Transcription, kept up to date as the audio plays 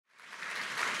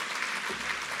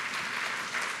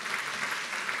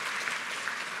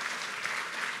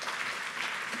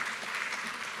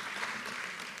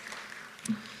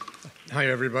Hi,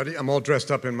 everybody. I'm all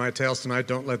dressed up in my tails tonight.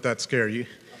 Don't let that scare you.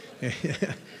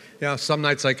 Yeah, some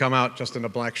nights I come out just in a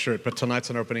black shirt, but tonight's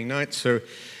an opening night, so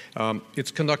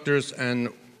it's conductors and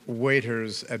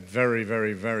waiters at very,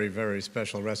 very, very, very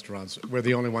special restaurants. We're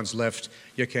the only ones left.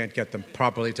 You can't get them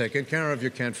properly taken care of. You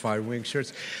can't find wing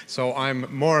shirts. So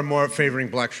I'm more and more favoring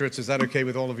black shirts. Is that okay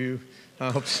with all of you?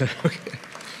 I hope so. Okay.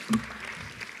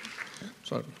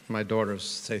 So my daughters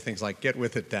say things like, "Get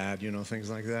with it, Dad," you know, things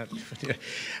like that.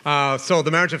 So The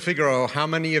Marriage of Figaro, how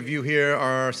many of you here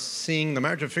are seeing The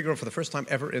Marriage of Figaro for the first time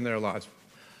ever in their lives?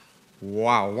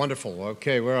 Wow, wonderful.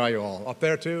 Okay, where are you all? Up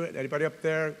there too? Anybody up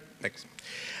there? Thanks.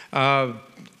 How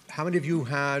many of you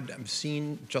had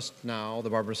seen just now The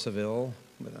Barber of Seville?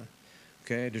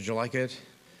 Okay, did you like it?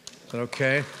 Is that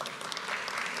okay?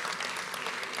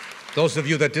 Those of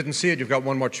you that didn't see it, you've got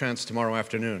one more chance tomorrow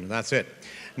afternoon, and that's it.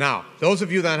 Now, those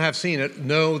of you that have seen it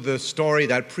know the story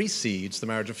that precedes The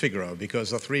Marriage of Figaro, because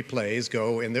the three plays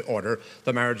go in the order: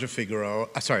 The Marriage of Figaro,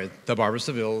 The Barber of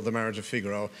Seville, The Marriage of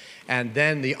Figaro, and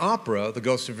then the opera, The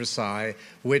Ghost of Versailles,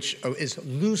 which is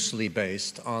loosely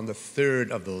based on the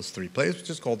third of those three plays, which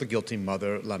is called The Guilty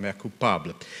Mother, La Mère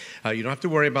Coupable. You don't have to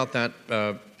worry about that.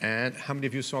 And how many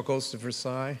of you saw Ghost of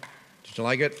Versailles? Did you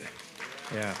like it?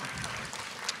 Yeah.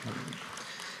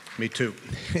 Me too.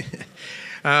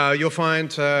 You'll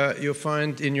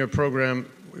find in your program,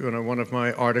 one of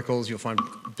my articles. You'll find.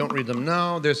 Don't read them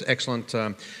now. There's excellent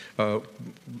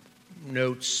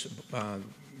notes,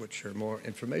 which are more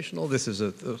informational. This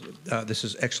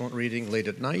is excellent reading late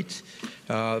at night.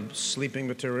 Sleeping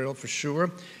material for sure.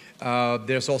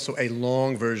 There's also a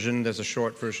long version. There's a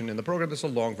short version in the program. There's a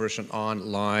long version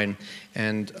online,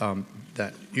 and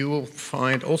that you will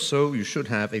find also. You should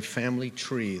have a family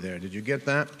tree there. Did you get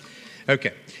that?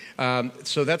 Okay.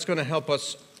 So that's going to help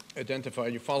us identify.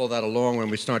 You follow that along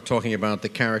when we start talking about the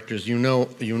characters. You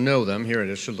know them. Here it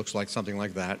is. It looks like something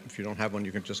like that. If you don't have one,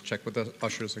 you can just check with the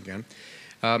ushers again.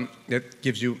 It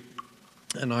gives you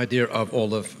an idea of all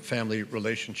the family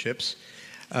relationships.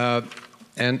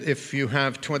 And if you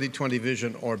have 20/20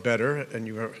 vision or better, and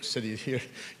you are sitting here,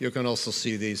 you can also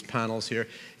see these panels here.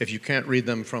 If you can't read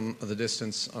them from the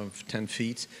distance of 10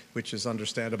 feet, which is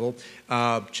understandable,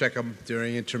 check them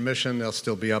during intermission. They'll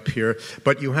still be up here.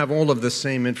 But you have all of the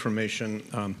same information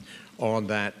on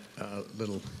that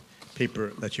little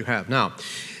paper that you have. Now,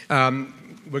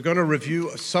 we're going to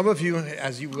review, some of you,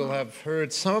 as you will have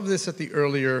heard, some of this at the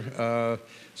earlier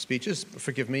speeches.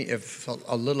 Forgive me if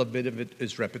a little bit of it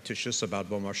is repetitious about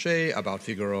Beaumarchais, about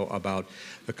Figaro, about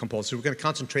the composer. We're going to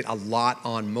concentrate a lot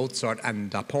on Mozart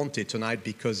and Da Ponte tonight,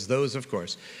 because those, of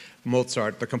course,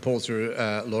 Mozart, the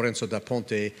composer, Lorenzo da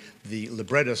Ponte, the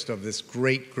librettist of this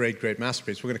great, great, great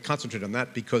masterpiece. We're going to concentrate on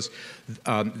that because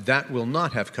that will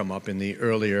not have come up in the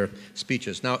earlier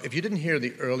speeches. Now, if you didn't hear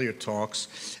the earlier talks,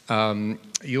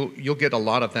 you'll get a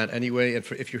lot of that anyway. And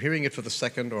if you're hearing it for the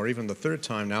second or even the third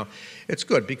time now, it's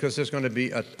good, because there's going to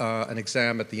be an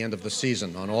exam at the end of the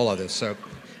season on all of this. So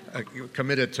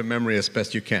commit it to memory as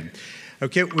best you can.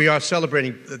 Okay, we are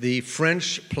celebrating the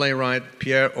French playwright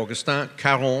Pierre-Augustin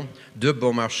Caron de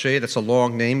Beaumarchais. That's a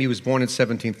long name. He was born in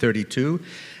 1732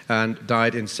 and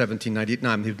died in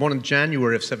 1799. He was born in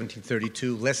January of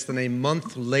 1732. Less than a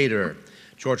month later,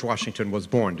 George Washington was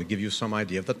born, to give you some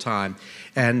idea of the time.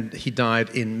 And he died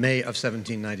in May of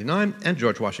 1799, and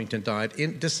George Washington died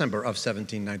in December of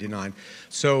 1799.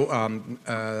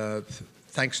 So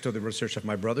thanks to the research of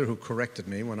my brother, who corrected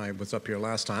me when I was up here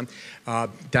last time,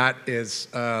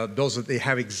 they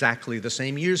have exactly the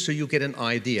same years, so you get an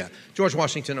idea. George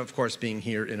Washington, of course, being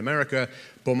here in America.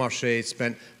 Beaumarchais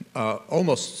spent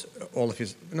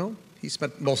he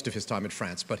spent most of his time in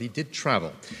France, but he did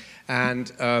travel.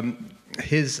 And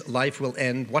his life will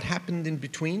end. What happened in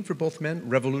between for both men?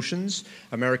 Revolutions: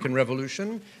 American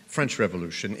Revolution, French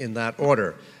Revolution, in that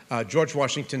order. George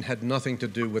Washington had nothing to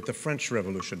do with the French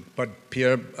Revolution, but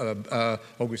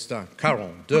Pierre-Augustin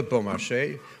Caron de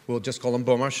Beaumarchais, we'll just call him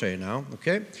Beaumarchais now,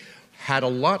 okay, had a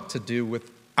lot to do with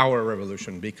our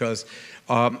revolution, because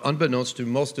unbeknownst to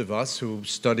most of us who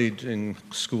studied in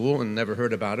school and never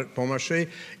heard about it, Beaumarchais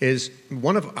is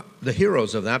one of the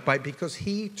heroes of that, because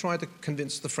he tried to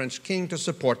convince the French king to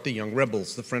support the young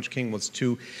rebels. The French king was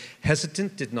too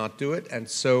hesitant, did not do it, and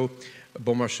so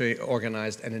Beaumarchais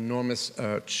organized an enormous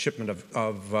shipment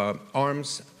of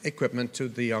arms equipment to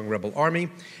the young rebel army,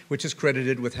 which is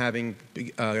credited with having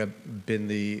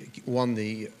won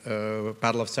the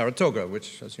Battle of Saratoga,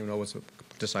 which, as you know, was a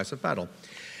decisive battle.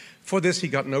 For this, he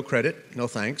got no credit, no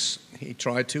thanks. He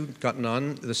tried to, got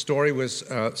none. The story was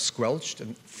squelched,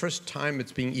 and first time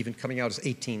it's being even coming out is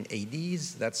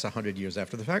 1880s. That's 100 years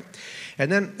after the fact.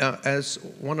 And then, as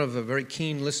one of a very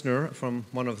keen listener from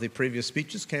one of the previous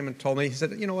speeches came and told me, he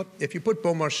said, you know what, if you put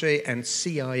Beaumarchais and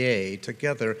CIA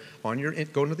together on your,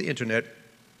 go to the internet,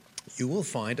 you will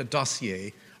find a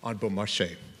dossier on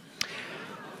Beaumarchais.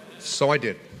 So I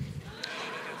did.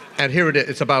 And here it is.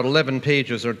 It's about 11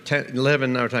 pages or 10,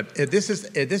 11 or time. This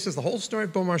is the whole story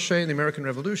of Beaumarchais and the American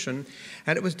Revolution,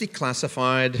 and it was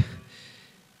declassified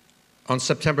on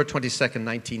September 22nd,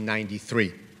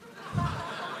 1993.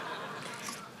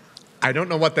 I don't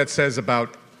know what that says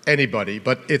about anybody,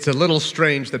 but it's a little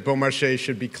strange that Beaumarchais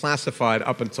should be classified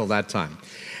up until that time.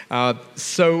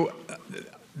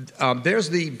 There's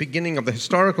the beginning of the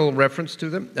historical reference to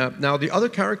them. Now, the other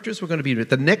characters we're going to be...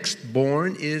 The next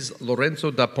born is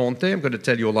Lorenzo da Ponte. I'm going to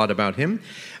tell you a lot about him.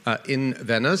 In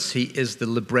Venice, he is the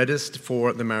librettist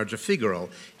for The Marriage of Figaro.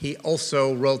 He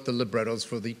also wrote the librettos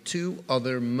for the two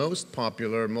other most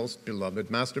popular, most beloved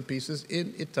masterpieces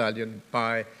in Italian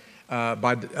by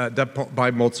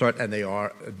Mozart, and they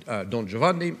are Don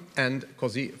Giovanni and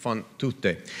Così fan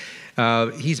tutte.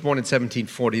 He's born in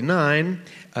 1749.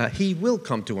 He will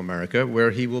come to America,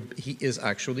 where he is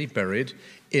actually buried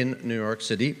in New York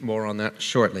City. More on that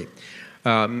shortly.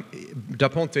 Da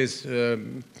Ponte's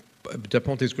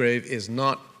grave is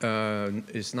not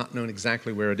known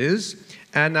exactly where it is,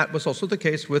 and that was also the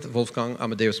case with Wolfgang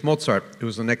Amadeus Mozart, who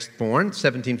was the next born,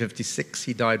 1756.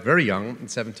 He died very young in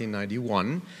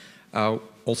 1791.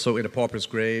 Also in a pauper's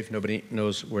grave. Nobody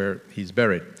knows where he's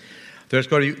buried. There's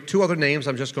going to be two other names.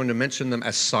 I'm just going to mention them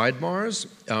as sidebars.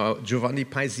 Giovanni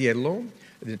Paisiello,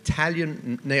 an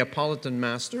Italian Neapolitan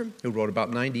master who wrote about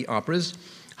 90 operas,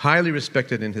 highly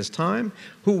respected in his time,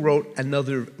 who wrote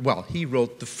he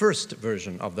wrote the first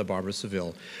version of the Barber of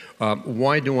Seville.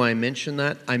 Why do I mention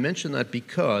that? I mention that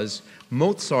because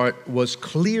Mozart was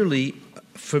clearly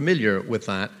familiar with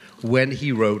that when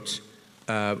he wrote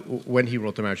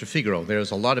The Marriage of Figaro.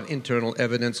 There's a lot of internal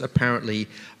evidence. Apparently,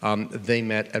 they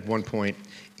met at one point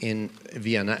in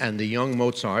Vienna, and the young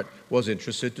Mozart was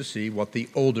interested to see what the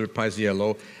older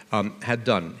Paisiello had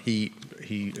done. He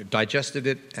digested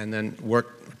it and then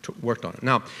worked on it.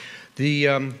 Now, the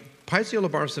Paisiello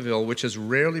Barber of Seville, which is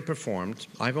rarely performed,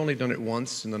 I've only done it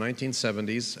once in the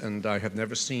 1970s, and I have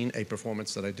never seen a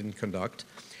performance that I didn't conduct,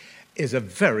 is a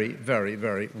very, very,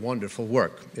 very wonderful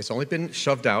work. It's only been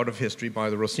shoved out of history by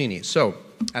the Rossini. So,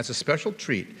 as a special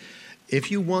treat, if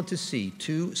you want to see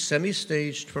two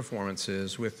semi-staged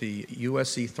performances with the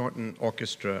USC Thornton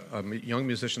Orchestra, young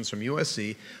musicians from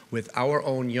USC, with our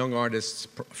own young artists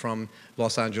from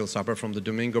Los Angeles Opera, from the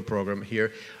Domingo program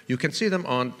here, you can see them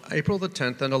on April the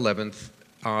 10th and 11th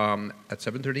at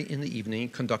 7:30 in the evening,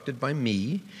 conducted by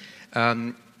me.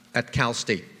 At Cal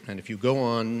State. And if you go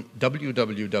on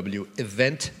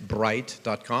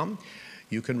www.eventbrite.com,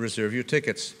 you can reserve your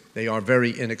tickets. They are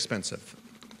very inexpensive.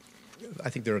 I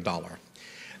think they're $1.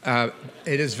 I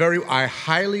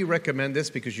highly recommend this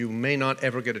because you may not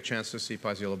ever get a chance to see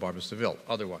Paisiello Barber of Seville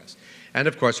otherwise. And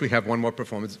of course, we have one more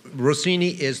performance.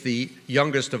 Rossini is the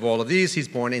youngest of all of these. He's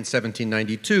born in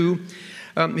 1792.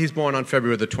 He's born on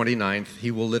February the 29th.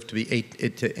 He will live to be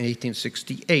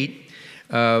 1868.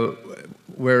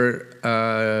 Where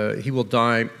he will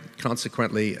die,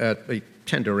 consequently, at a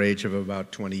tender age of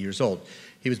about 20 years old.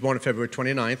 He was born on February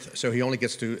 29th, so he only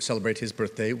gets to celebrate his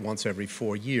birthday once every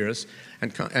 4 years,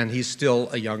 and he's still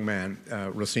a young man,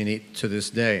 Rossini, to this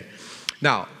day.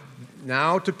 Now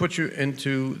to put you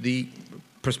into the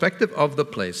perspective of the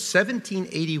place,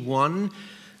 1781,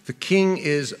 the king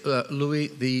is Louis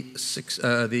the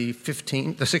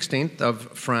 16th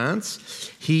of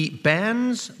France. He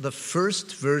bans the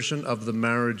first version of The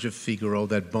Marriage of Figaro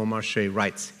that Beaumarchais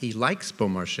writes. He likes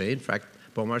Beaumarchais. In fact,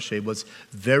 Beaumarchais was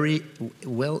very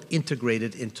well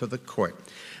integrated into the court.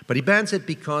 But he bans it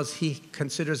because he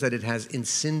considers that it has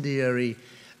incendiary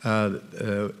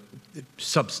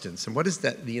substance. And what is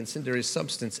that? The incendiary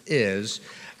substance is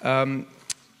a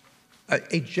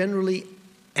generally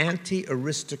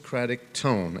anti-aristocratic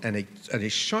tone and a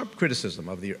sharp criticism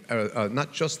of the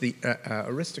not just the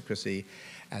aristocracy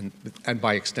and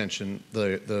by extension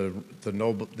the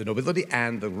nobility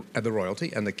and the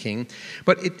royalty and the king,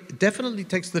 but it definitely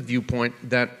takes the viewpoint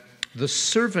that the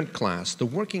servant class, the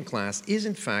working class, is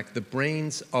in fact the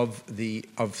brains of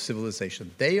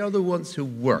civilization. They are the ones who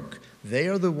work. They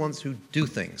are the ones who do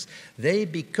things.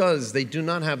 Because they do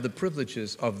not have the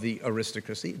privileges of the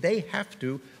aristocracy, they have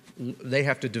to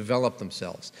develop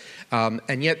themselves.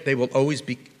 And yet they will always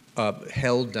be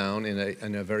held down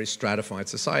in a very stratified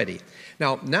society.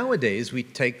 Now, nowadays, we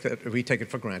take it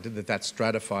for granted that that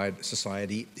stratified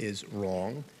society is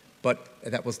wrong, but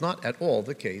that was not at all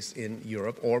the case in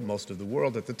Europe or most of the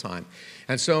world at the time.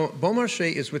 And so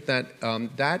Beaumarchais is with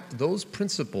those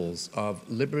principles of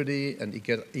liberty and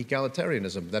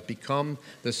egalitarianism that become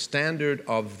the standard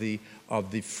of the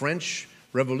French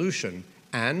Revolution,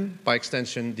 and by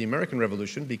extension the American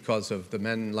Revolution, because of the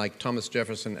men like Thomas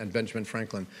Jefferson and Benjamin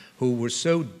Franklin, who were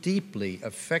so deeply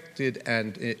affected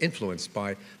and influenced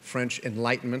by French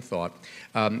Enlightenment thought.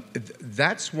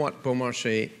 That's what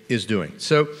Beaumarchais is doing.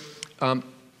 So,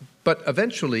 but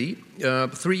eventually,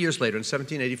 3 years later, in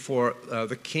 1784,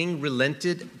 the king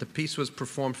relented. The piece was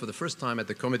performed for the first time at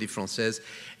the Comédie Française,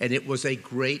 and it was a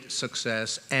great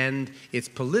success, and its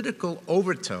political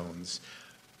overtones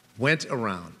went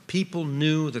around. People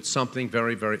knew that something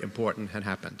very, very important had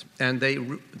happened. And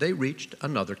they reached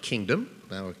another kingdom,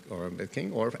 or a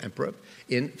king or emperor,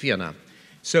 in Vienna.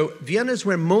 So Vienna is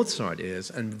where Mozart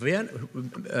is, and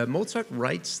Mozart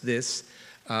writes this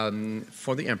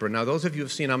for the emperor. Now, those of you who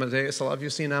have seen Amadeus, a lot of you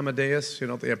have seen Amadeus. You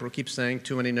know, the emperor keeps saying,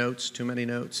 too many notes, too many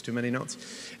notes, too many notes.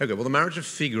 Okay, well, the Marriage of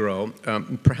Figaro,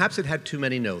 perhaps it had too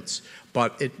many notes,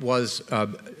 but it was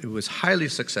highly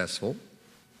successful.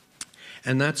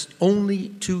 And that's only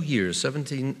 2 years,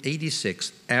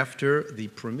 1786, after the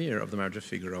premiere of The Marriage of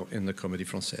Figaro in the Comédie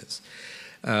Française.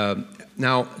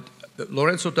 Now,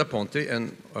 Lorenzo da Ponte,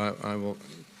 and I will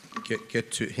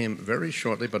get to him very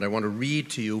shortly, but I want to read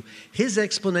to you his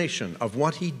explanation of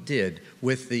what he did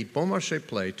with the Beaumarchais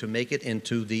play to make it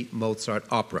into the Mozart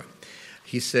opera.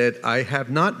 He said, "I have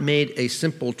not made a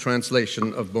simple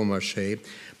translation of Beaumarchais,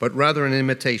 but rather an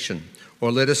imitation,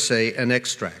 or let us say an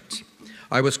extract.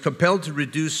 I was compelled to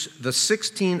reduce the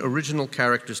 16 original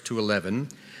characters to 11,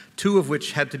 2 of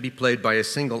which had to be played by a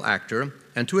single actor,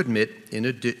 and to omit,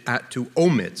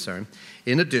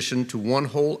 in addition to one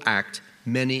whole act,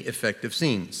 many effective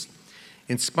scenes.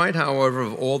 In spite, however,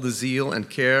 of all the zeal and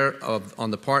care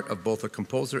on the part of both the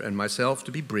composer and myself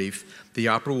to be brief, the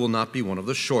opera will not be one of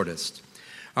the shortest.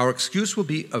 Our excuse will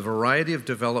be a variety of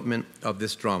development of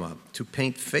this drama, to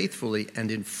paint faithfully and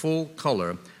in full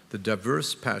color the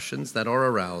diverse passions that are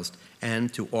aroused,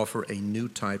 and to offer a new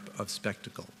type of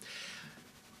spectacle."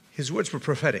 His words were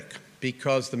prophetic,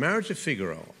 because The Marriage of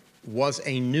Figaro was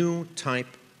a new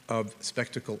type of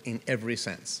spectacle in every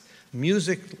sense.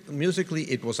 Musically,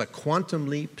 it was a quantum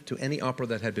leap to any opera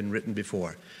that had been written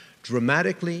before.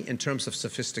 Dramatically, in terms of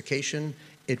sophistication,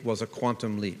 it was a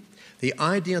quantum leap. The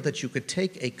idea that you could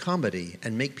take a comedy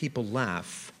and make people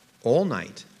laugh all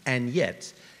night, and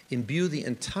yet imbue the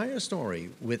entire story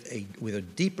with a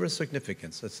deeper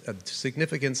significance, a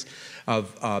significance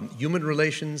of human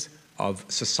relations, of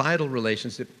societal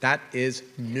relationship, that is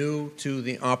new to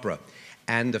the opera.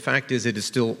 And the fact is, it is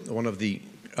still one of the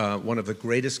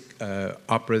greatest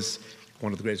operas,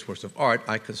 one of the greatest works of art,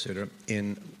 I consider,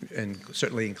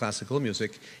 certainly in classical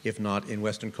music, if not in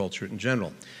Western culture in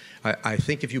general. I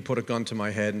think if you put a gun to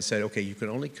my head and said, okay, you can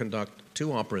only conduct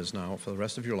 2 operas now for the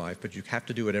rest of your life, but you have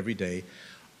to do it every day,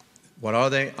 what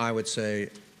are they? I would say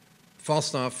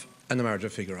Falstaff and The Marriage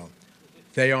of Figaro.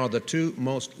 They are the 2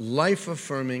 most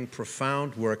life-affirming,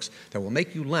 profound works that will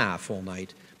make you laugh all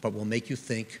night, but will make you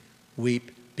think, weep,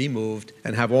 be moved,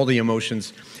 and have all the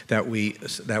emotions that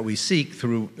we seek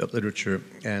through literature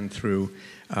and through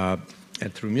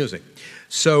music.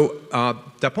 So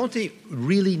Da Ponte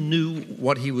really knew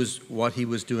what he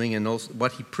was doing, and also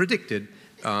what he predicted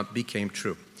became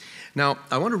true. Now,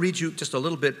 I want to read you just a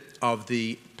little bit of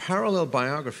the parallel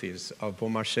biographies of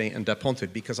Beaumarchais and Da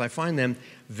Ponte, because I find them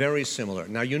very similar.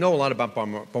 Now, you know a lot about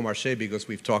Beaumarchais because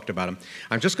we've talked about him.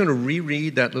 I'm just going to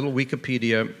reread that little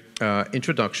Wikipedia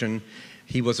introduction.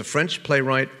 He was a French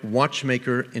playwright,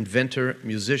 watchmaker, inventor,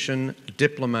 musician,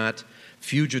 diplomat,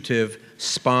 fugitive,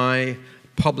 spy,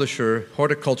 publisher,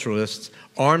 horticulturalist,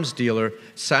 arms dealer,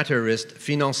 satirist,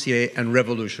 financier, and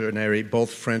revolutionary,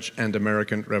 both French and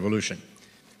American Revolution.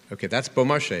 Okay, that's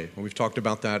Beaumarchais, and we've talked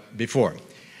about that before.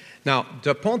 Now,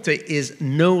 Da Ponte is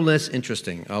no less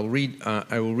interesting. I will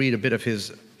read a bit of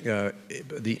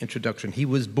the introduction. He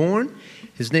was born,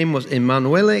 his name was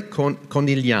Emanuele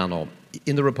Conigliano,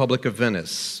 in the Republic of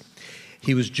Venice.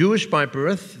 He was Jewish by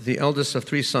birth, the eldest of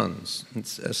 3 sons. In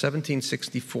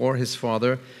 1764, his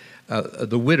father,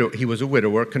 he was a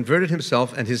widower, converted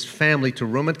himself and his family to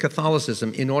Roman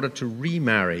Catholicism in order to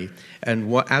remarry,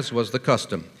 and as was the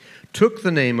custom, took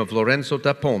the name of Lorenzo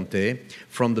da Ponte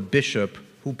from the bishop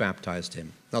who baptized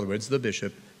him. In other words, the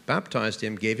bishop baptized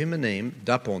him, gave him a name,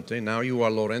 da Ponte. Now you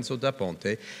are Lorenzo da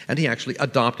Ponte, and he actually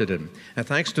adopted him. And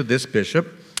thanks to this bishop,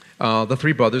 the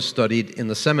 3 brothers studied in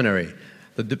the seminary.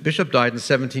 The bishop died in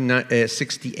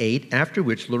 1768, after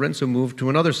which Lorenzo moved to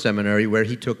another seminary where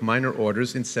he took minor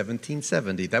orders in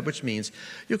 1770, that which means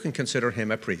you can consider him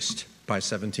a priest by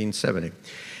 1770.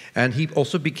 And he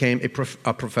also became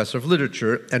a professor of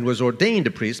literature and was ordained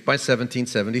a priest by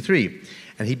 1773.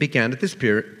 And he began at this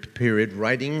period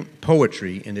writing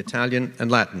poetry in Italian and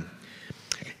Latin.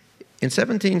 In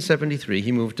 1773,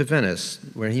 he moved to Venice,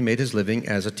 where he made his living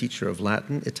as a teacher of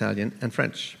Latin, Italian, and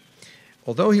French.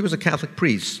 Although he was a Catholic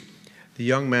priest, the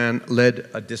young man led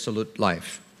a dissolute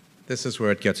life. This is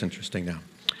where it gets interesting now.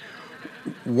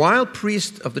 While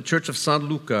priest of the Church of San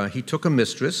Luca, he took a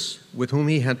mistress with whom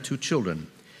he had 2 children.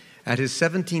 At his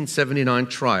 1779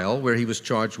 trial, where he was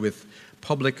charged with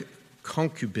public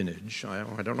concubinage,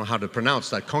 I don't know how to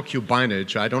pronounce that,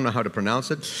 concubinage, I don't know how to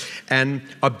pronounce it, and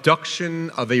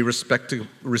abduction of a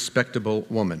respectable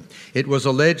woman. It was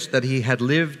alleged that he had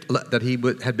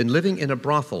been living in a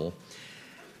brothel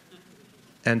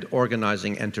and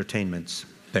organizing entertainments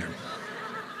there.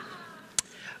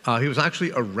 He was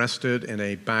actually arrested in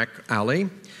a back alley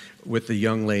with the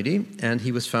young lady, and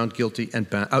he was found guilty,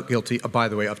 by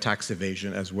the way, of tax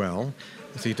evasion as well.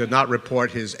 So he did not report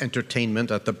his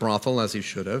entertainment at the brothel as he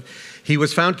should have. He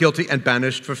was found guilty and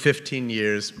banished for 15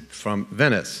 years from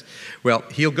Venice. Well,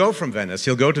 he'll go from Venice.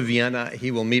 He'll go to Vienna.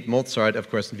 He will meet Mozart, of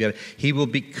course, in Vienna. He will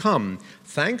become,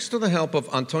 thanks to the help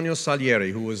of Antonio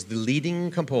Salieri, who was the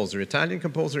leading composer, Italian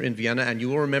composer in Vienna, and you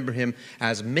will remember him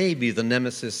as maybe the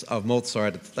nemesis of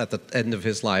Mozart at the end of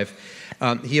his life.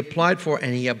 He applied for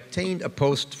and he obtained a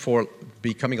post for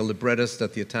becoming a librettist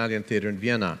at the Italian Theater in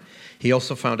Vienna. He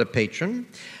also found a patron,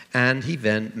 and he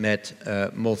then met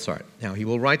Mozart. Now, he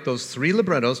will write those 3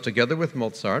 librettos together with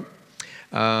Mozart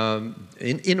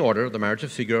in order: The Marriage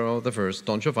of Figaro, the first,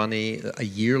 Don Giovanni a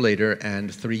year later,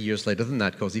 and 3 years later than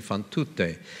that, Così fan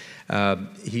tutte.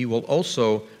 He will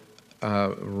also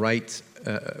write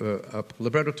a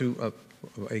libretto to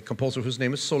a composer whose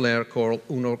name is Soler, called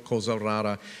Una Cosa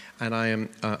Rara, and I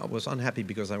was unhappy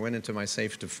because I went into my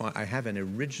safe to find, I have an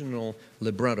original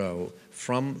libretto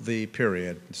from the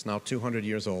period, it's now 200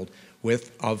 years old,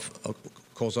 of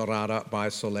Cosa Rara by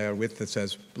Soler, it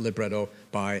says libretto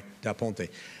by Da Ponte.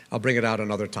 I'll bring it out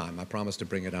another time. I promise to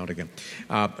bring it out again.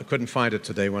 I couldn't find it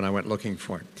today when I went looking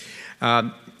for it.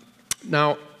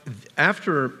 Now,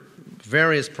 after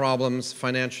various problems,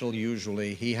 financial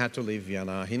usually, he had to leave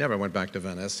Vienna. He never went back to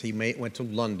Venice. He went to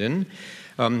London.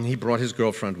 He brought his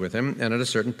girlfriend with him, and at a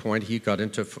certain point he got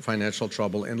into financial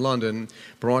trouble in London,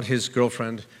 brought his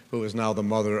girlfriend, who is now the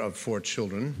mother of 4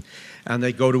 children, and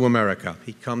they go to America.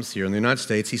 He comes here in the United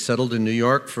States. He settled in New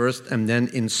York first, and then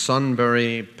in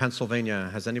Sunbury, Pennsylvania.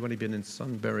 Has anybody been in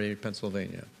Sunbury,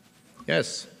 Pennsylvania?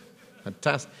 Yes.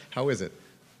 Fantastic. How is it?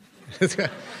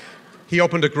 He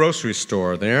opened a grocery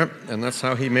store there, and that's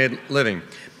how he made living.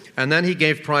 And then he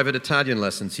gave private Italian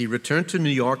lessons. He returned to New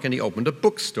York and he opened a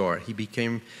bookstore. He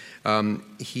gained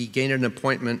an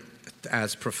appointment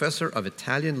as professor of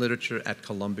Italian literature at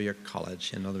Columbia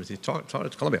College. In other words, he taught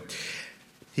at Columbia.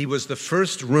 He was the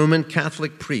first Roman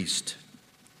Catholic priest,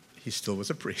 he still was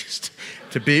a priest,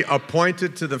 to be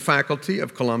appointed to the faculty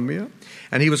of Columbia.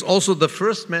 And he was also the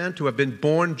first man to have been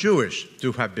born Jewish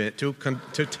to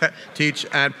teach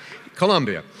at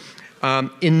Columbia.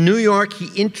 In New York, he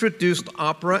introduced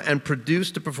opera and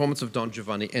produced a performance of Don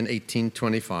Giovanni in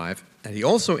 1825. And he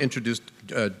also introduced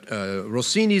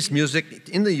Rossini's music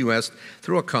in the U.S.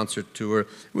 through a concert tour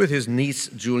with his niece,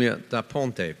 Giulia da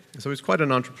Ponte. So he's quite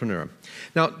an entrepreneur.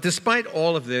 Now, despite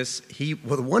all of this, the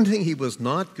one thing he was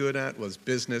not good at was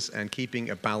business and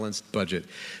keeping a balanced budget.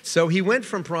 So he went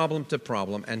from problem to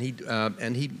problem, and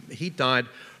he died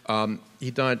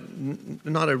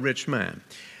not a rich man.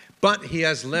 But he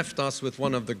has left us with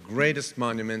one of the greatest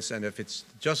monuments, and if it's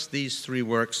just these 3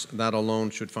 works, that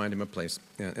alone should find him a place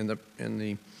in the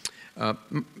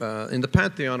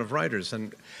pantheon of writers.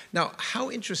 And now,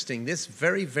 how interesting this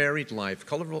very varied life,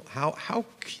 colorful. How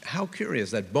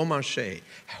curious that Beaumarchais,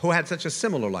 who had such a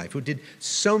similar life, who did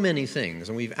so many things,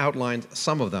 and we've outlined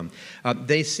some of them.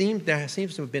 There seems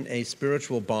to have been a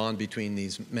spiritual bond between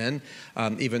these men,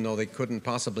 even though they couldn't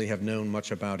possibly have known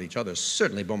much about each other.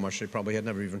 Certainly, Beaumarchais probably had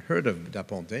never even heard of Da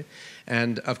Ponte,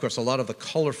 and of course, a lot of the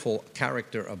colorful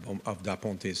character of Da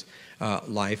Ponte's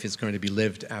life is going to be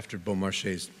lived after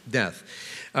Beaumarchais' death.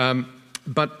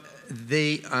 But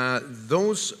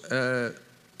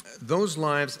those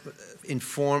lives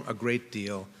inform a great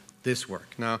deal this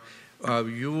work. Now,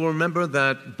 You will remember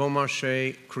that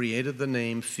Beaumarchais created the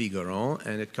name Figaro,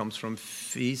 and it comes from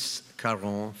Fils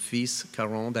Caron,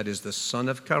 that is the son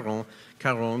of Caron.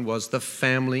 Caron was the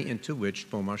family into which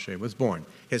Beaumarchais was born.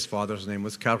 His father's name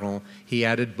was Caron. He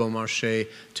added Beaumarchais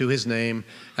to his name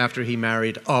after he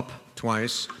married up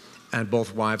twice, and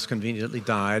both wives conveniently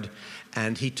died.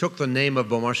 And he took the name of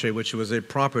Beaumarchais, which was a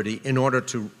property, in order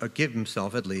to give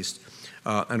himself, at least,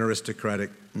 an aristocratic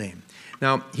name.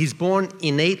 Now, he's born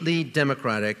innately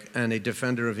democratic and a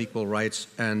defender of equal rights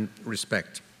and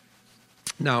respect.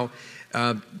 Now,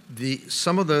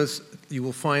 some of those you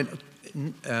will find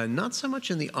not so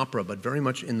much in the opera, but very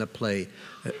much in the play,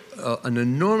 an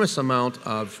enormous amount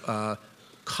of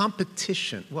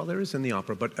competition. Well, there is in the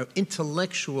opera, but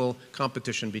intellectual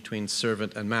competition between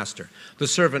servant and master. The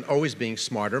servant always being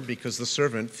smarter because the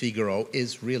servant, Figaro,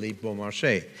 is really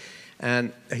Beaumarchais.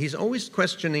 And he's always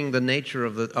questioning the nature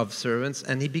of servants,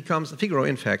 and Figaro,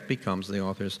 in fact, becomes the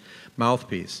author's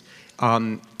mouthpiece.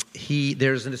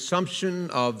 There's an assumption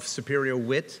of superior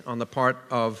wit on the part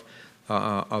of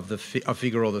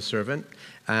Figaro the servant,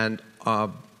 and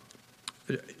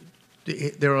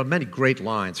there are many great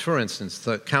lines. For instance,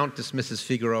 the Count dismisses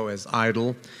Figaro as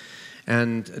idle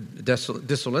and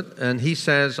dissolute, and he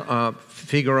says,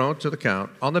 Figaro to the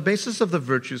Count, on the basis of the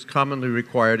virtues commonly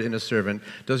required in a servant,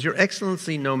 does your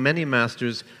excellency know many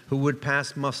masters who would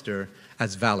pass muster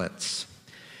as valets?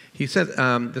 He said,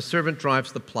 the servant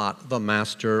drives the plot, the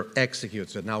master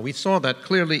executes it. Now, we saw that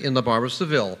clearly in The Barber of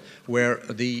Seville, where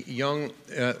the young,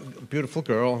 beautiful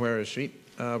girl, where is she?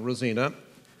 Rosina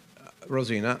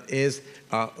is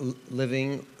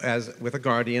living with a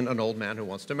guardian, an old man who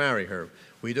wants to marry her.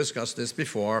 We discussed this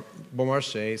before.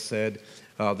 Beaumarchais said,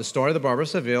 the story of The Barber of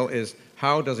Seville is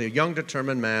how does a young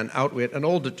determined man outwit an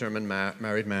old determined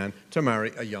married man to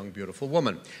marry a young beautiful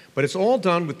woman. But it's all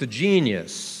done with the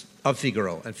genius of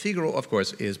Figaro. And Figaro, of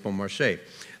course, is Beaumarchais.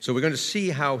 So we're going to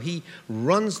see how he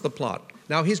runs the plot.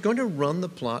 Now, he's going to run the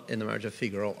plot in The Marriage of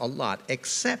Figaro a lot,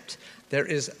 except there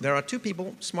are two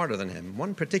people smarter than him, one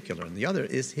in particular, and the other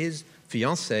is his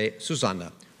fiancée,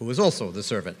 Susanna, who is also the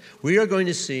servant. We are going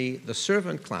to see the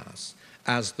servant class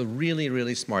as the really,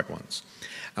 really smart ones.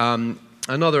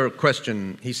 Another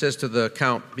question, he says to the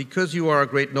Count, because you are a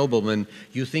great nobleman,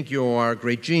 you think you are a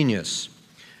great genius.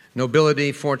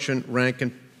 Nobility, fortune, rank,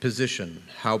 and position,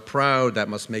 how proud that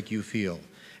must make you feel.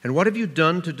 And what have you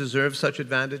done to deserve such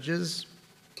advantages?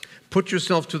 Put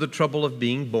yourself to the trouble of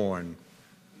being born.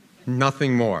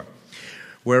 Nothing more.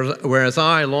 Whereas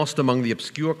I, lost among the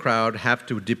obscure crowd, have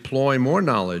to deploy more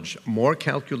knowledge, more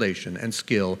calculation and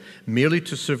skill merely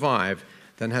to survive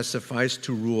than has sufficed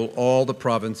to rule all the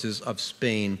provinces of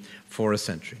Spain for a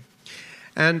century.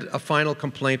 And a final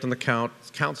complaint on the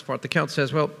Count's part. The Count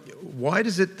says, well, why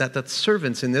is it that the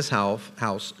servants in this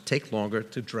house take longer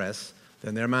to dress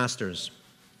than their masters?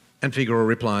 And Figaro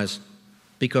replies,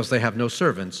 because they have no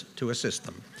servants to assist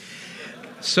them.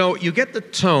 So you get the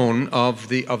tone of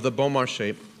the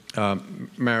Beaumarchais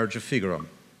Marriage of Figaro.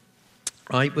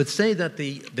 I would say that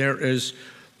the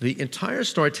entire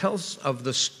story tells of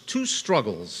the two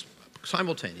struggles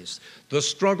simultaneous. The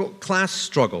class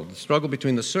struggle, the struggle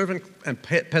between the servant and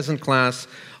peasant class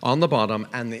on the bottom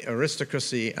and the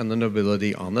aristocracy and the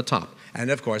nobility on the top. And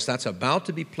of course, that's about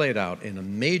to be played out in a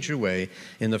major way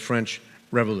in the French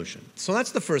Revolution. So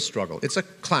that's the first struggle. It's a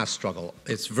class struggle.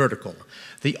 It's vertical.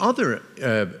 The other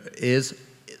is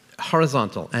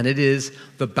horizontal, and it is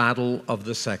the battle of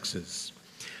the sexes.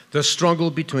 The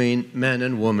struggle between men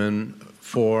and women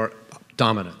for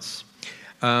dominance.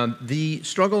 The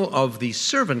struggle of the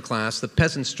servant class, the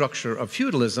peasant structure of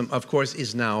feudalism, of course,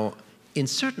 is now, in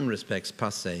certain respects,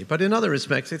 passé, but in other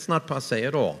respects, it's not passé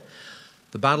at all.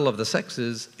 The battle of the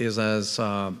sexes is as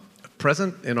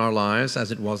present in our lives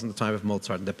as it was in the time of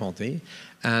Mozart and Nepenthe,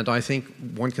 and I think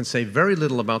one can say very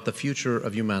little about the future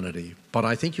of humanity, but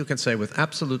I think you can say with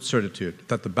absolute certitude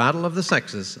that the battle of the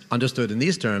sexes, understood in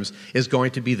these terms, is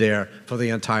going to be there for the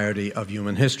entirety of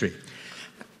human history.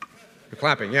 You're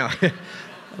clapping, yeah.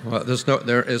 Well,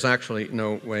 there is actually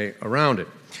no way around it.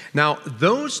 Now,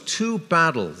 those two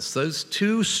battles, those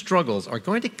two struggles are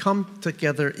going to come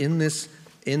together in this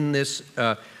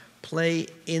play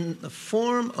in the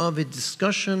form of a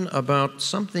discussion about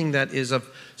something that is of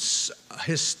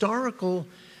historical,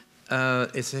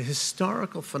 it's a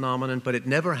historical phenomenon, but it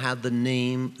never had the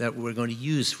name that we're going to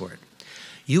use for it.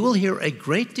 You will hear a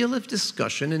great deal of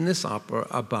discussion in this opera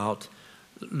about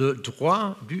le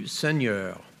droit du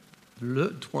seigneur.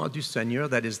 Le droit du seigneur,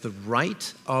 that is the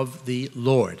right of the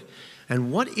Lord.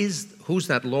 And who's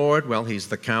that lord? Well, he's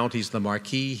the count, he's the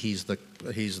marquis, he's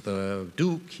the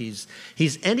duke, he's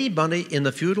anybody in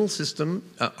the feudal system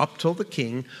up till the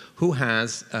king who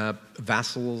has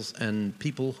vassals and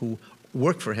people who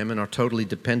work for him and are totally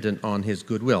dependent on his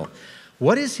goodwill.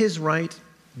 What is his right?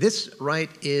 This right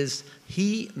is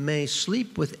he may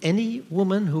sleep with any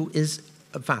woman who is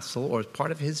a vassal or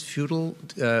part of his feudal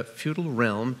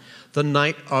realm the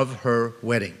night of her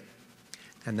wedding.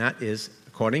 And that is,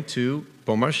 according to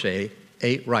Beaumarchais,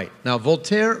 a right. Now,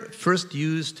 Voltaire first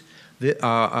used,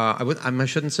 I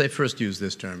shouldn't say first used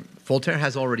this term. Voltaire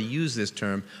has already used this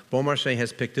term. Beaumarchais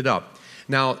has picked it up.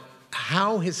 Now,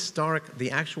 how historic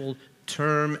the actual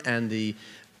term and the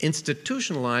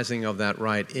institutionalizing of that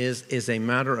right is a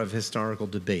matter of historical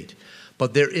debate.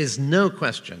 But there is no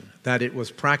question that it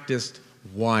was practiced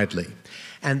widely.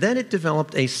 And then it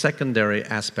developed a secondary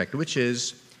aspect, which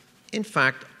is, in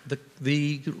fact,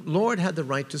 the lord had the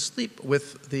right to sleep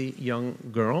with the young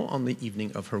girl on the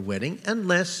evening of her wedding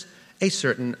unless a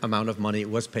certain amount of money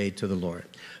was paid to the lord.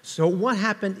 So what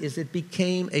happened is it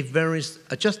became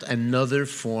just another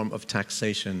form of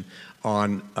taxation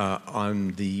on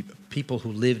the people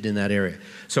who lived in that area.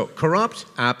 So corrupt,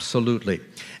 absolutely.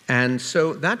 And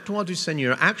so that droit du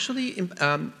seigneur actually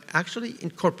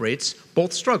incorporates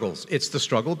both struggles. It's the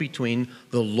struggle between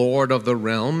the lord of the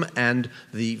realm and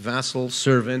the vassal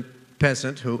servant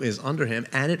peasant who is under him,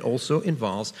 and it also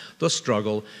involves the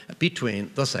struggle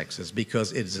between the sexes,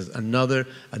 because it is another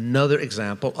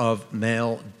example of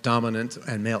male dominance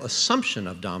and male assumption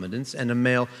of dominance and a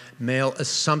male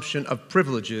assumption of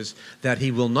privileges that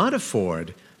he will not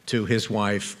afford to his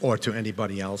wife or to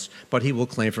anybody else, but he will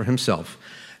claim for himself.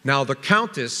 Now, the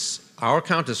countess, our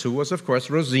countess, who was, of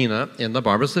course, Rosina in the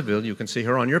Barber Seville, you can see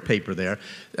her on your paper there.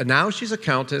 Now she's a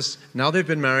countess. Now they've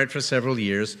been married for several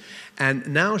years. And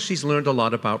now she's learned a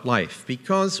lot about life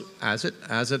because, as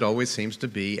it always seems to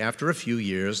be, after a few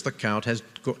years, the count has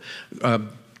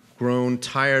grown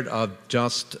tired of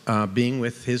just being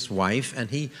with his wife. And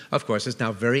he, of course, is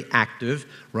now very active,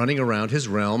 running around his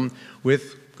realm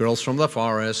with girls from the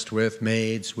forest, with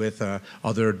maids, with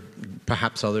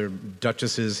perhaps other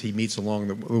duchesses he meets along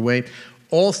the way,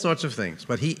 all sorts of things.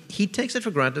 But he takes it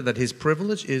for granted that his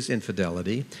privilege is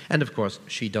infidelity, and of course,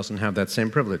 she doesn't have that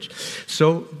same privilege.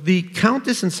 So the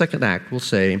Countess in second act will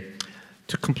say,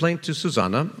 to complain to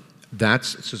Susanna,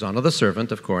 that's Susanna the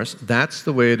servant, of course, that's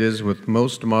the way it is with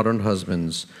most modern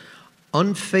husbands,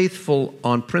 unfaithful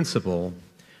on principle,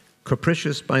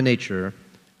 capricious by nature,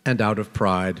 and out of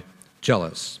pride,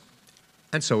 jealous.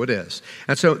 And so it is.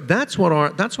 And so that's what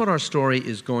our story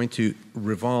is going to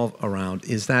revolve around,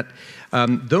 is that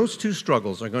those two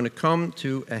struggles are going to come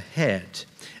to a head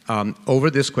over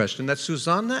this question that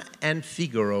Susanna and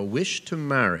Figaro wish to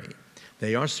marry.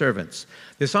 They are servants.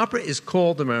 This opera is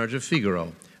called The Marriage of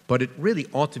Figaro, but it really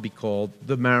ought to be called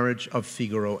The Marriage of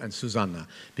Figaro and Susanna,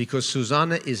 because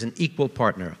Susanna is an equal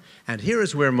partner. And here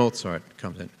is where Mozart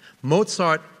comes in.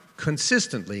 Mozart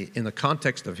consistently, in the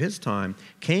context of his time,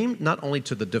 came not only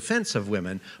to the defense of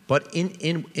women, but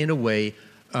in a way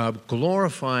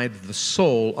glorified the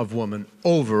soul of woman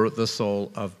over the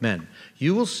soul of men.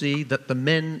 You will see that the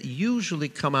men usually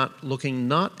come out looking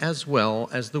not as well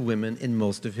as the women in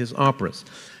most of his operas.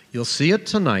 You'll see it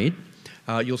tonight.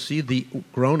 You'll see the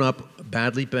grown-up,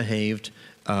 badly behaved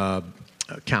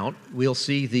Count. We'll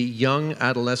see the young,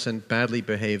 adolescent, badly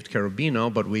behaved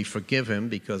Cherubino, but we forgive him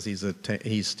because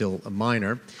he's still a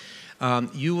minor.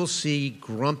 You will see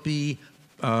grumpy,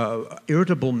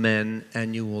 irritable men,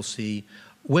 and you will see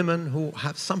women who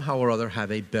have somehow or other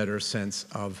have a better sense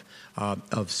of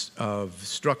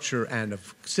structure and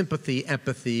of sympathy,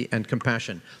 empathy, and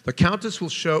compassion. The Countess will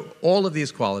show all of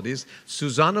these qualities.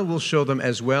 Susanna will show them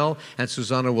as well, and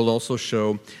Susanna will also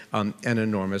show an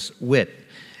enormous wit.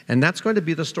 And that's going to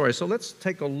be the story. So let's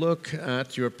take a look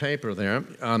at your paper there.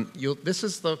 This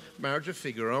is The Marriage of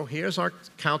Figaro. Here's our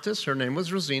Countess. Her name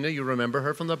was Rosina. You remember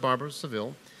her from the Barber of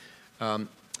Seville.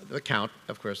 The Count,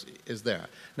 of course, is there.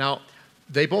 Now,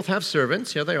 they both have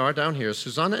servants. Here they are down here.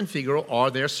 Susanna and Figaro are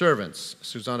their servants.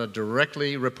 Susanna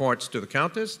directly reports to the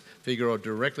Countess. Figaro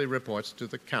directly reports to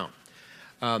the Count.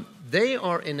 They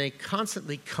are in a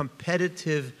constantly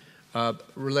competitive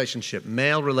relationship,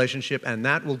 male relationship, and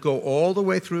that will go all the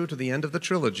way through to the end of the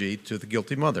trilogy, to the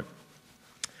guilty mother.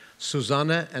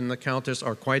 Susanna and the Countess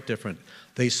are quite different.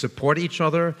 They support each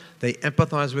other, they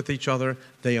empathize with each other,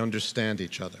 they understand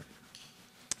each other.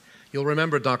 You'll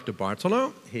remember Dr.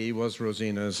 Bartolo. He was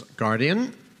Rosina's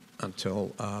guardian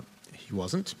until he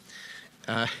wasn't.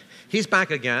 He's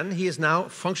back again. He is now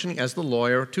functioning as the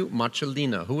lawyer to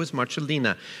Marcellina. Who is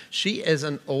Marcellina? She is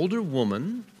an older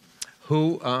woman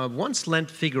who once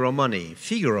lent Figaro money.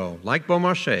 Figaro, like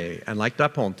Beaumarchais and like Da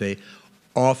Ponte,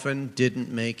 often didn't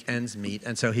make ends meet,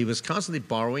 and so he was constantly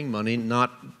borrowing money,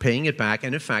 not paying it back,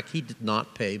 and in fact, he did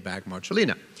not pay back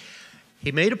Marcellina.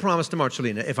 He made a promise to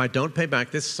Marcellina, if I don't pay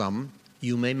back this sum,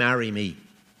 you may marry me.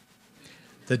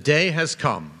 The day has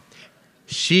come.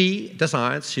 She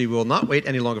decides she will not wait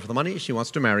any longer for the money. She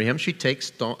wants to marry him. She takes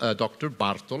Dr.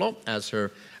 Bartolo as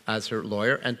her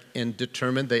lawyer, and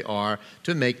determined they are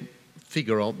to make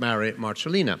Figaro marry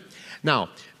Marcellina. Now,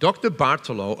 Dr.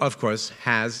 Bartolo, of course,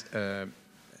 has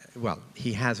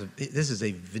this is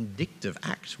a vindictive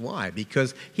act. Why?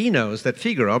 Because he knows that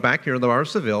Figaro, back here in the bar of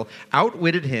Seville,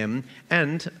 outwitted him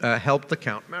and helped the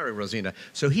Count marry Rosina.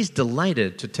 So he's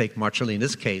delighted to take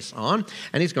Marcellina's case on,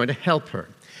 and he's going to help her.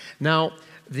 Now,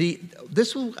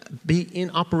 this will be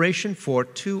in operation for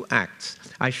 2 acts.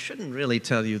 I shouldn't really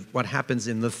tell you what happens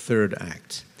in the 3rd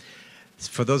act,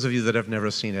 for those of you that have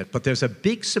never seen it. But there's a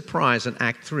big surprise in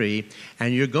Act 3,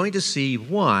 and you're going to see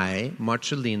why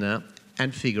Marcellina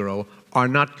and Figaro are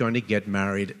not going to get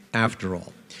married after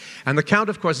all. And the Count,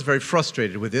 of course, is very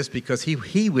frustrated with this because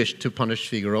he wished to punish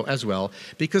Figaro as well,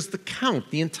 because the Count,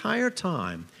 the entire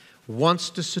time, wants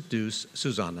to seduce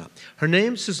Susanna. Her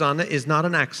name, Susanna, is not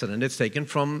an accident. It's taken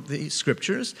from the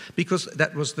scriptures because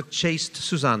that was the chaste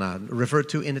Susanna, referred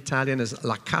to in Italian as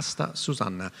La Casta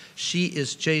Susanna. She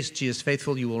is chaste, she is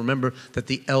faithful. You will remember that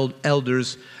the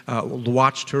elders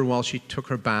watched her while she took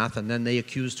her bath, and then they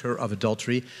accused her of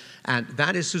adultery. And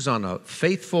that is Susanna,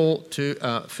 faithful,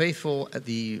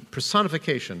 the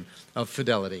personification of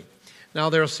fidelity. Now,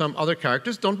 there are some other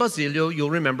characters. Don Basilio, you'll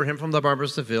remember him from the Barber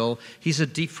of Seville. He's a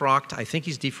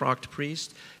defrocked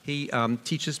priest. He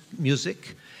teaches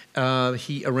music.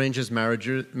 He arranges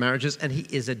marriages, and he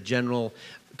is a general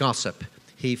gossip.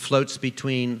 He floats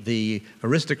between the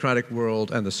aristocratic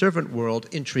world and the servant world,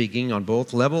 intriguing on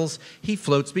both levels. He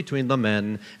floats between the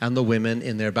men and the women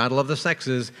in their battle of the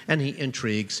sexes, and he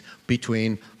intrigues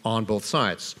on both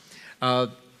sides.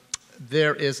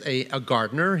 There is a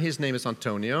gardener. His name is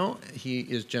Antonio. He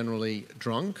is generally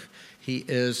drunk. He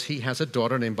has a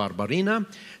daughter named Barbarina.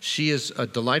 She is a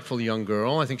delightful young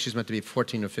girl. I think she's meant to be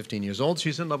 14 or 15 years old.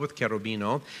 She's in love with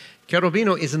Cherubino.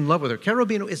 Cherubino is in love with her.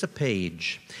 Cherubino is a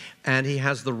page, and he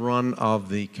has the run of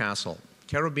the castle.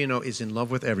 Cherubino is in love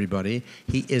with everybody.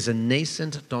 He is a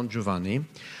nascent Don Giovanni,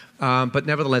 but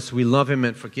nevertheless, we love him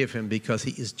and forgive him because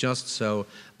he is just so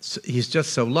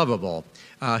lovable.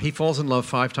 He falls in love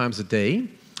 5 times a day.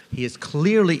 He is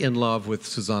clearly in love with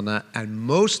Susanna and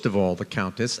most of all the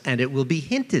Countess, and it will be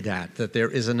hinted at that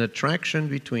there is an attraction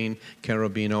between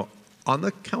Cherubino on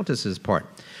the Countess's part.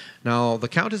 Now, the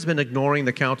Count has been ignoring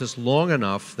the Countess long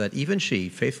enough that even she,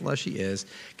 faithful as she is,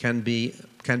 can be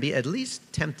at least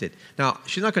tempted. Now,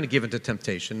 she's not going to give in to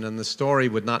temptation, and the story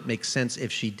would not make sense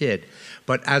if she did.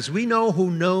 But as we know who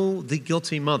know the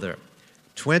guilty mother,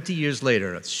 20 years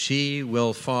later, she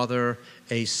will father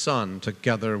a son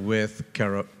together with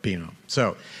Cherubino.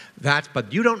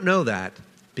 But you don't know that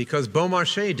because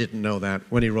Beaumarchais didn't know that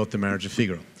when he wrote The Marriage of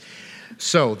Figaro.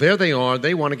 So there they are.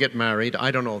 They want to get married.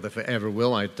 I don't know if they ever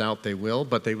will. I doubt they will,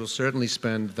 but they will certainly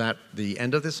spend the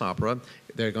end of this opera.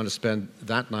 They're going to spend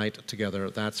that night together,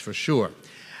 that's for sure.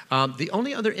 The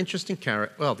only other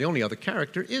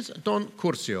character is Don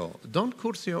Curzio. Don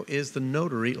Curzio is the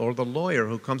notary or the lawyer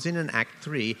who comes in Act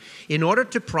 3 in order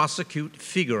to prosecute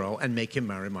Figaro and make him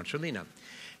marry Marcellina.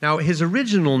 Now, his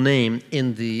original name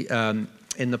in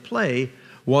the play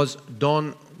was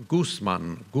Don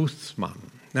Guzman.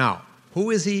 Now, who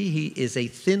is he? He is a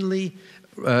thinly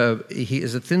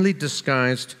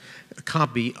disguised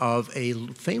copy of a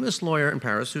famous lawyer in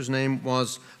Paris whose name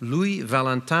was Louis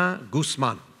Valentin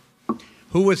Guzman.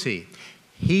 Who was he?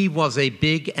 He was a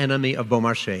big enemy of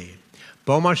Beaumarchais.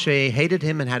 Beaumarchais hated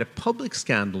him and had a public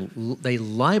scandal. They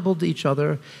libeled each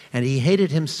other, and he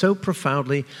hated him so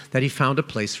profoundly that he found a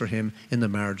place for him in The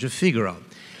Marriage of Figaro.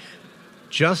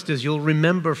 Just as you'll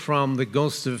remember from The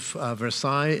Ghost of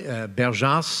Versailles,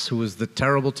 Berjas, who was the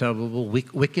terrible,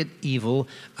 wicked, evil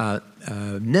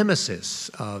nemesis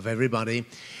of everybody,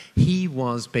 he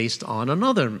was based on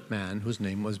another man whose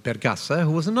name was Bergassa,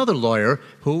 who was another lawyer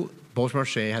with whom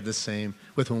Beaumarchais had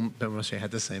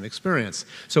the same experience.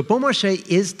 So Beaumarchais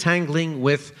is tangling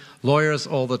with lawyers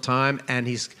all the time, and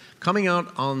he's coming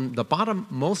out on the bottom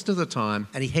most of the time,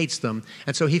 and he hates them.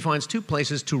 And so he finds 2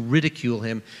 places to ridicule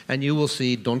him, and you will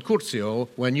see Don Curzio,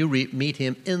 when you meet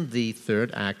him in the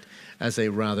 3rd act, as a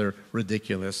rather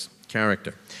ridiculous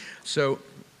character. So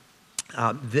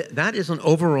That is an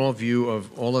overall view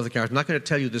of all of the characters. I'm not going to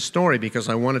tell you the story because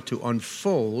I wanted to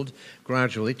unfold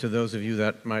gradually to those of you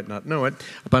that might not know it,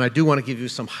 but I do want to give you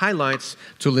some highlights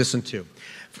to listen to.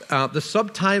 The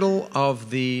subtitle of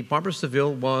the Barbara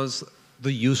Seville was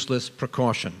The Useless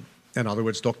Precaution. In other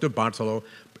words, Dr. Bartolo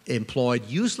employed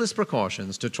useless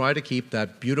precautions to try to keep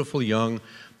that beautiful young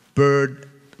bird,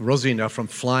 Rosina, from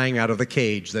flying out of the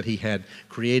cage that he had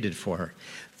created for her.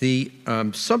 The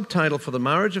subtitle for The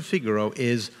Marriage of Figaro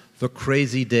is The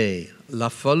Crazy Day, La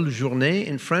Folle Journée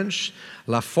in French,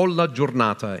 La Folla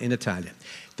Giornata in Italian.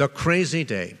 The Crazy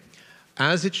Day.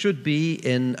 As it should be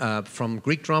in from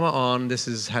Greek drama on,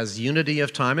 this has unity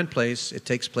of time and place. It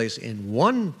takes place in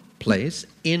one place,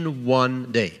 in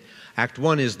one day. Act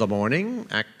 1 is the morning,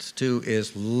 Act 2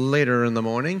 is later in the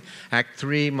morning, Act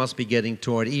 3 must be getting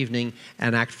toward evening,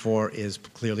 and Act 4 is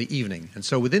clearly evening. And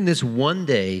so within this one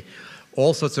day,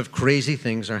 all sorts of crazy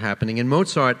things are happening, and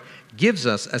Mozart gives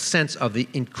us a sense of the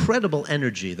incredible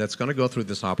energy that's going to go through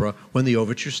this opera when the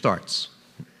overture starts.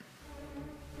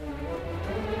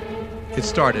 It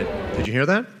started. Did you hear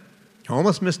that? I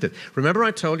almost missed it. Remember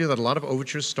I told you that a lot of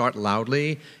overtures start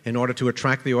loudly in order to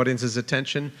attract the audience's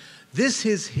attention? This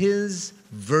is his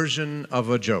version of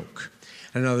a joke.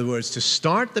 In other words, to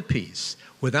start the piece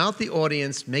without the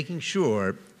audience making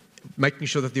sure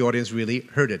that the audience really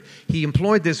heard it. He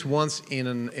employed this once in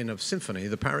a symphony,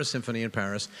 the Paris Symphony in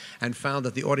Paris, and found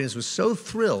that the audience was so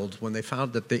thrilled when they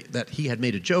found that he had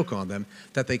made a joke on them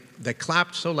that they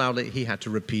clapped so loudly he had to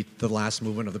repeat the last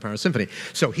movement of the Paris Symphony.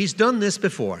 So he's done this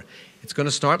before. It's going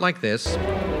to start like this.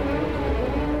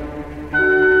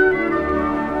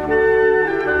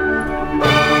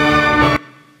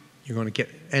 You're going to get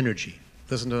energy.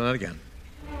 Listen to that again.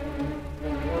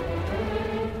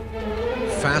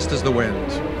 Fast as the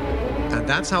wind. And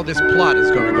that's how this plot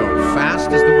is going to go. Fast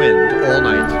as the wind all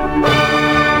night.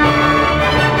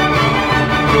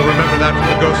 You'll remember that from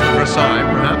The Ghost of Versailles,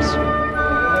 perhaps?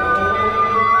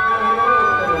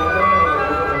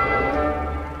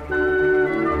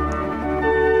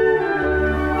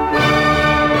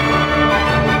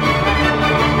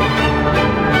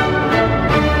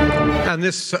 And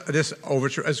this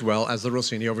overture, as well as the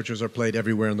Rossini overtures, are played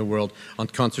everywhere in the world on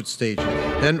concert stages.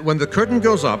 Then when the curtain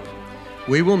goes up,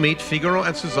 we will meet Figaro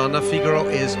and Susanna. Figaro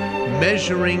is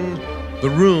measuring the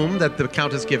room that the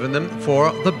Count has given them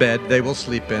for the bed they will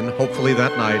sleep in, hopefully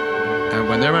that night, and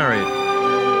when they're married.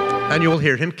 And you will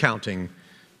hear him counting.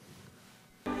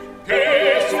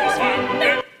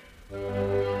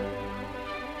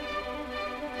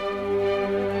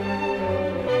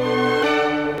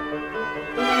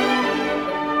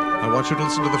 I want you to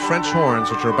listen to the French horns,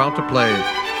 which are about to play.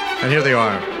 And here they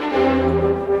are.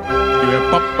 You hear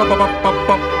pop, pop, pop, pop, pop,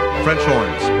 pop. French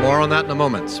horns. More on that in a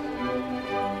moment.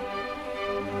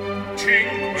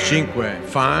 Cinque,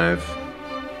 5.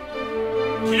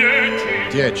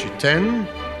 10. 10.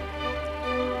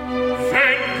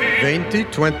 20,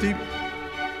 20.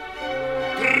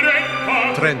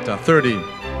 30.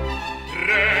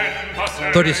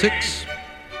 36.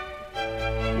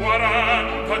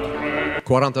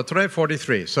 43,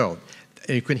 43. So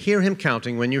you can hear him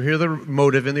counting when you hear the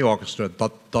motive in the orchestra.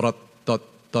 Dot, dot, dot,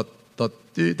 dot, dot.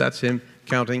 That's him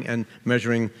counting and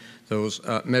measuring those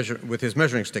with his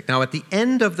measuring stick. Now, at the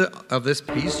end of this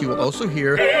piece, you will also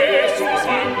hear.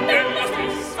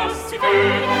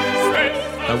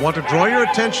 I want to draw your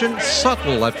attention,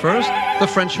 subtle at first, the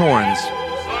French horns.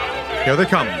 Here they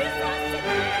come.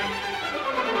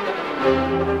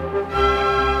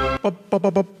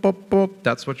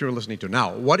 That's what you're listening to.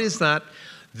 Now, what is that?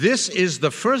 This is the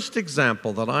first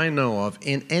example that I know of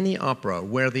in any opera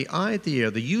where the idea,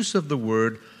 the use of the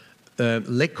word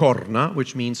le corna,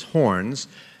 which means horns,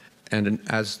 and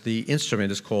as the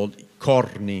instrument is called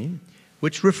corni,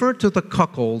 which refer to the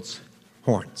cuckold's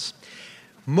horns.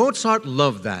 Mozart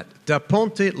loved that. Da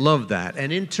Ponte loved that.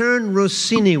 And in turn,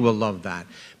 Rossini will love that.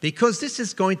 Because this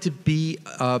is going to be,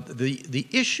 the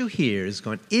issue here is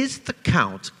the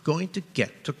Count going to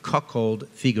get to cuckold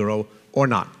Figaro or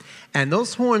not? And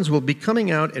those horns will be coming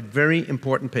out at very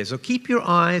important pace. So keep your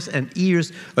eyes and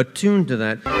ears attuned to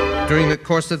that during the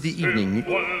course of the evening.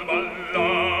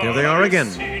 Here they are again.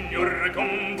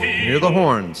 Hear the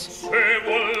horns.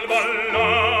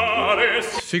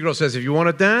 Figaro says, if you want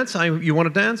to dance, then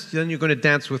you're going to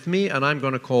dance with me, and I'm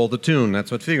going to call the tune.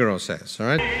 That's what Figaro says, all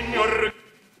right?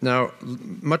 Now,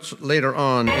 much later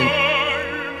on,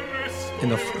 in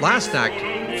the last act,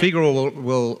 Figaro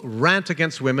will rant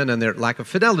against women and their lack of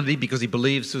fidelity because he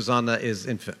believes Susanna is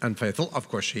unfaithful. Of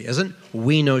course she isn't.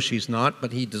 We know she's not,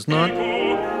 but he does not.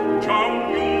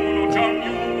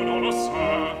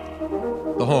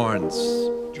 The horns.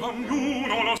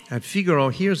 And Figaro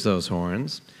hears those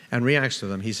horns and reacts to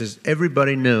them. He says,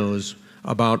 everybody knows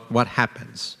about what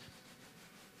happens.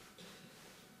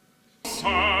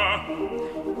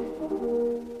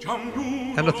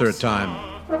 And a third time.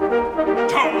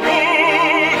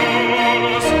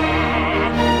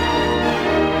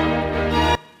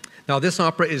 Now, this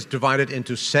opera is divided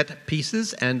into set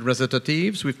pieces and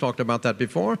recitatives. We've talked about that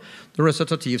before. The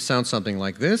recitatives sound something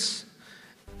like this.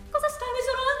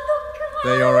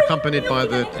 They are accompanied by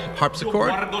the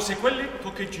harpsichord.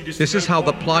 This is how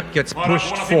the plot gets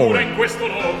pushed forward.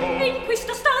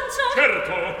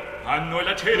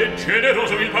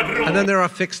 And then there are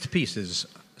fixed pieces,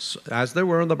 as there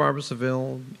were in the Barber of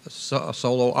Seville,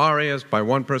 solo arias by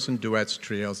one person, duets,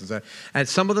 trios, and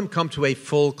some of them come to a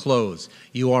full close.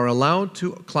 You are allowed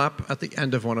to clap at the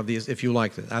end of one of these if you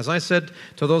like it. As I said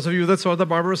to those of you that saw the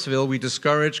Barber of Seville, we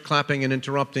discourage clapping and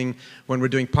interrupting when we're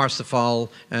doing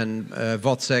Parsifal and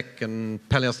Wozzeck and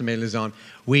Pelléas de Mélisande.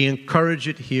 We encourage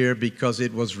it here because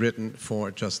it was written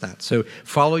for just that. So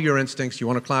follow your instincts. You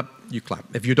want to clap, you clap.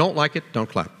 If you don't like it, don't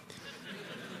clap.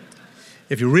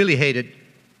 If you really hate it,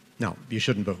 no, you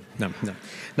shouldn't boo. No.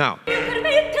 Now,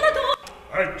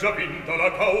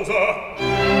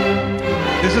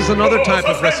 this is another type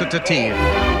of recitative.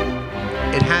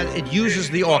 It uses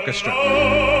the orchestra.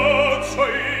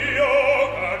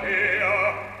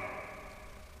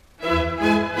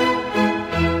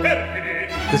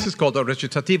 This is called a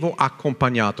recitativo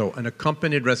accompagnato, an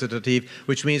accompanied recitative,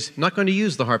 which means not going to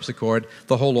use the harpsichord,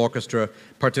 the whole orchestra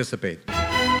participate.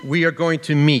 We are going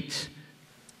to meet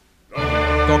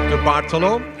Dr.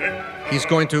 Bartolo. He's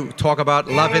going to talk about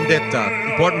la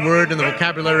vendetta, important word in the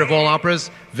vocabulary of all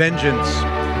operas, vengeance.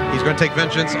 He's going to take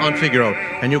vengeance on Figaro,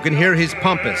 and you can hear he's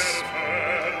pompous.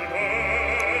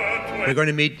 We're going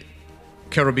to meet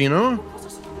Cherubino.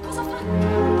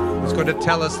 He's going to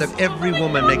tell us that every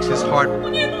woman makes his heart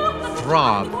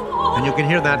throb, and you can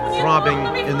hear that throbbing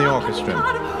in the orchestra.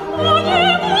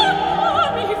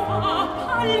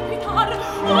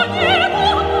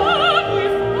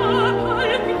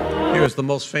 Here's the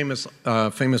most famous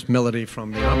melody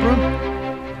from the opera.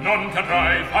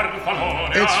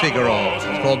 It's Figaro. It's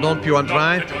called Non più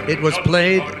andrai. It was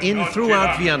played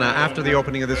throughout Vienna after the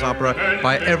opening of this opera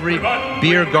by every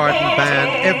beer garden band,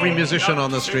 every musician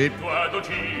on the street.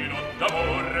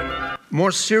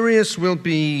 More serious will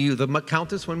be the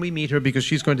Countess when we meet her, because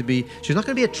she's not going to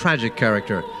be a tragic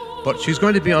character, but she's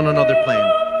going to be on another plane.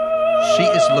 She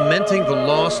is lamenting the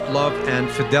lost love and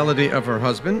fidelity of her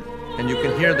husband, and you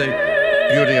can hear the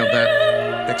beauty of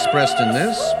that expressed in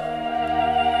this.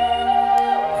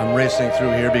 I'm racing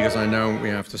through here because I know we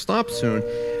have to stop soon.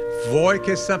 Voi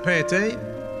che sapete.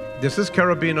 This is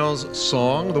Cherubino's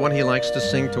song, the one he likes to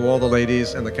sing to all the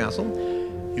ladies in the castle.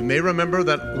 You may remember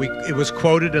that it was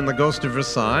quoted in The Ghost of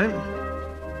Versailles,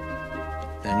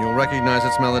 and you'll recognize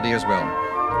its melody as well.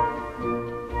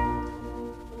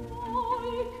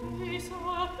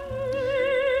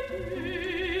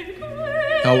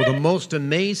 Now, the most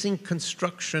amazing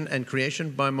construction and creation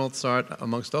by Mozart,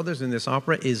 amongst others in this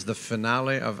opera, is the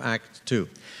finale of Act 2.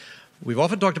 We've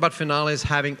often talked about finales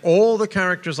having all the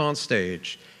characters on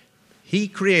stage. He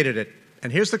created it,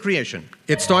 and here's the creation.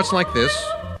 It starts like this.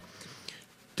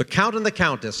 The Count and the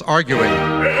Countess arguing.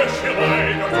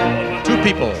 Two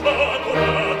people.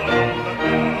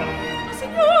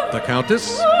 The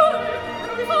Countess.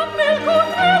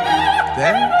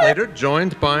 Then, later,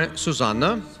 joined by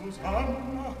Susanna.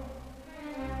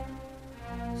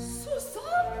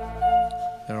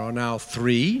 There are now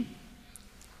three.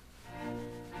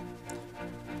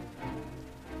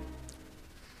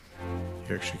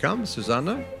 Here she comes,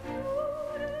 Susanna.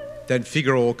 Then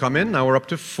Figaro will come in. Now we're up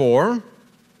to four.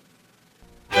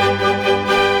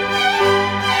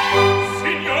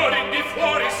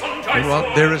 Well,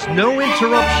 there is no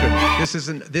interruption.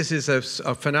 This is a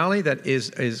finale that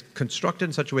is constructed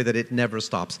in such a way that it never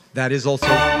stops. That is also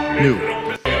new.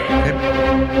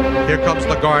 Okay. Here comes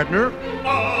the gardener.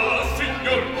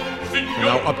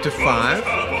 Now up to five.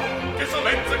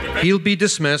 He'll be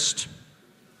dismissed.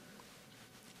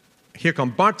 Here come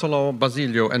Bartolo,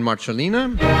 Basilio, and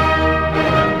Marcellina.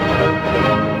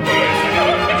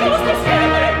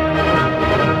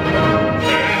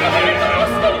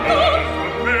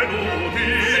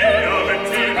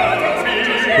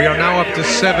 We are now up to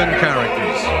 7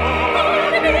 characters.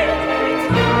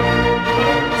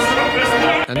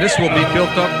 And this will be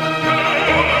built up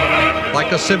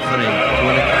like a symphony to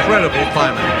an incredible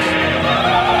climax.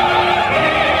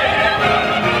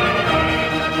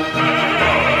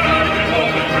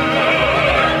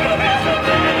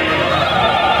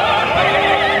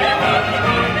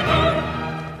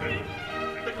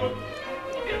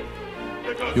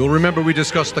 You'll remember we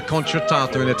discussed the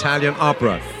concertato in Italian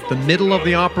opera. The middle of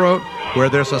the opera, where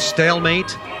there's a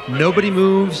stalemate, nobody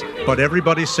moves, but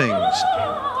everybody sings.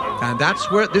 And that's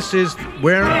where this is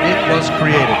where it was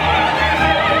created.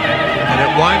 And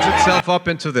it winds itself up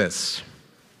into this.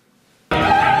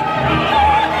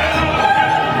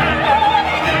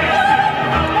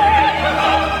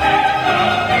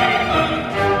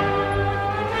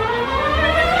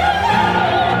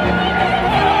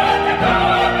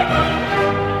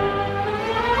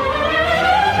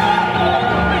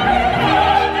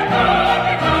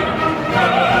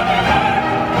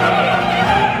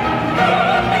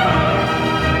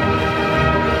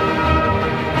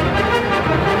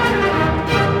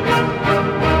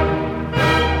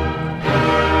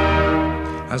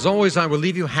 As always, I will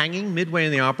leave you hanging midway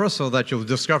in the opera so that you'll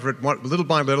discover it little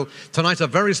by little. Tonight's a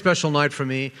very special night for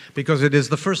me because it is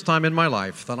the first time in my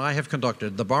life that I have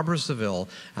conducted The Barber of Seville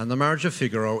and The Marriage of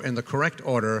Figaro in the correct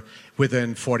order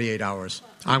within 48 hours.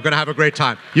 I'm going to have a great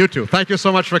time. You too. Thank you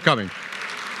so much for coming.